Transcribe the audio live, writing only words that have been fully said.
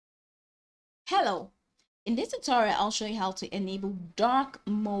Hello, in this tutorial I'll show you how to enable dark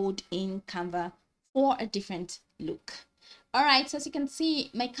mode in Canva for a different look. All right, so as you can see,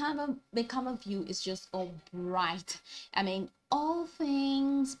 my Canva view is just all bright. I mean, all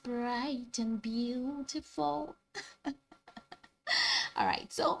things bright and beautiful. All right,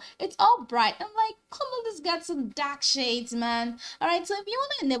 so it's all bright. I'm like, come on, let's get some dark shades, man. All right, so if you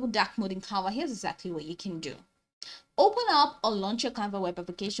want to enable dark mode in Canva, here's exactly what you can do. Open up or launch your Canva web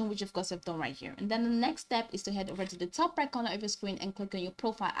application, which of course I've done right here. And then the next step is to head over to the top right corner of your screen and click on your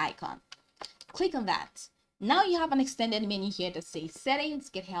profile icon. Click on that. Now you have an extended menu here that says settings,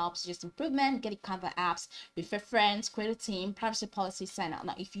 get help, suggest improvement, get Canva apps, refer friends, create a team, privacy policy, sign out.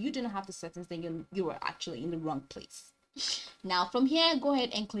 Now, if you do not have the settings, then you are actually in the wrong place. Now from here, go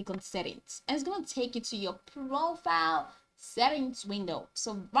ahead and click on settings. And it's going to take you to your profile settings window.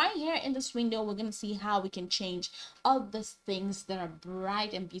 So right here in this window, we're going to see how we can change all these things that are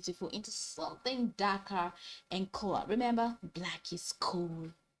bright and beautiful into something darker and cooler. Remember, black is cool.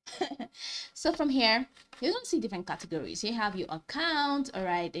 So from here, you're going to see different categories. You have your account, all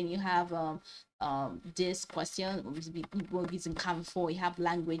right, and you have this question we're using Canva for. You have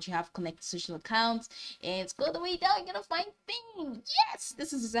language, you have connect social accounts, and scroll the way down, you're gonna find theme. Yes,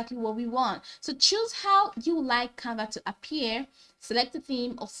 this is exactly what we want. So choose how you like Canva to appear, select a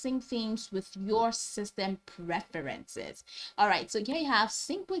theme or sync themes with your system preferences. All right, so here you have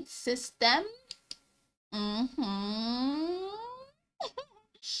sync with system.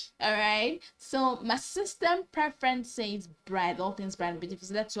 All right, so my system preference says bright, all things bright and beautiful,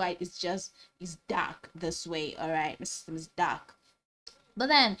 so that's why it's dark this way. All right, my system is dark. But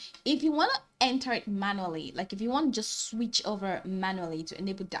then if you want to enter it manually, like if you want to just switch over manually to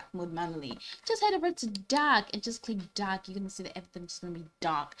enable dark mode manually, just head over to dark and just click dark. You're gonna see that everything's gonna be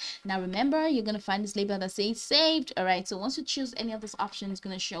dark. Now remember, you're gonna find this label that says saved. All right, so once you choose any of those options, it's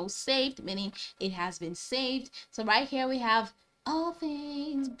gonna show saved, meaning it has been saved. So right here we have all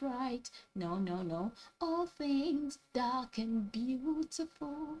things bright, no, all things dark and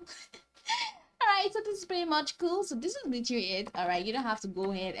beautiful. All right, so this is pretty much cool. So this is literally it. All right, you don't have to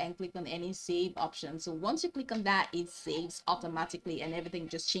go ahead and click on any save option. So once you click on that, it saves automatically and everything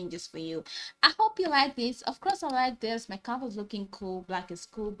just changes for you. I hope you like this. Of course I like this. My Canva is looking cool. Black is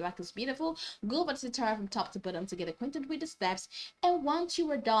cool, black is beautiful. Go over to the tutorial from top to bottom to get acquainted with the steps, and once you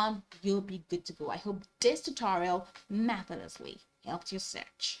are done, you'll be good to go. I hope this tutorial marvelously helped your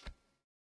search.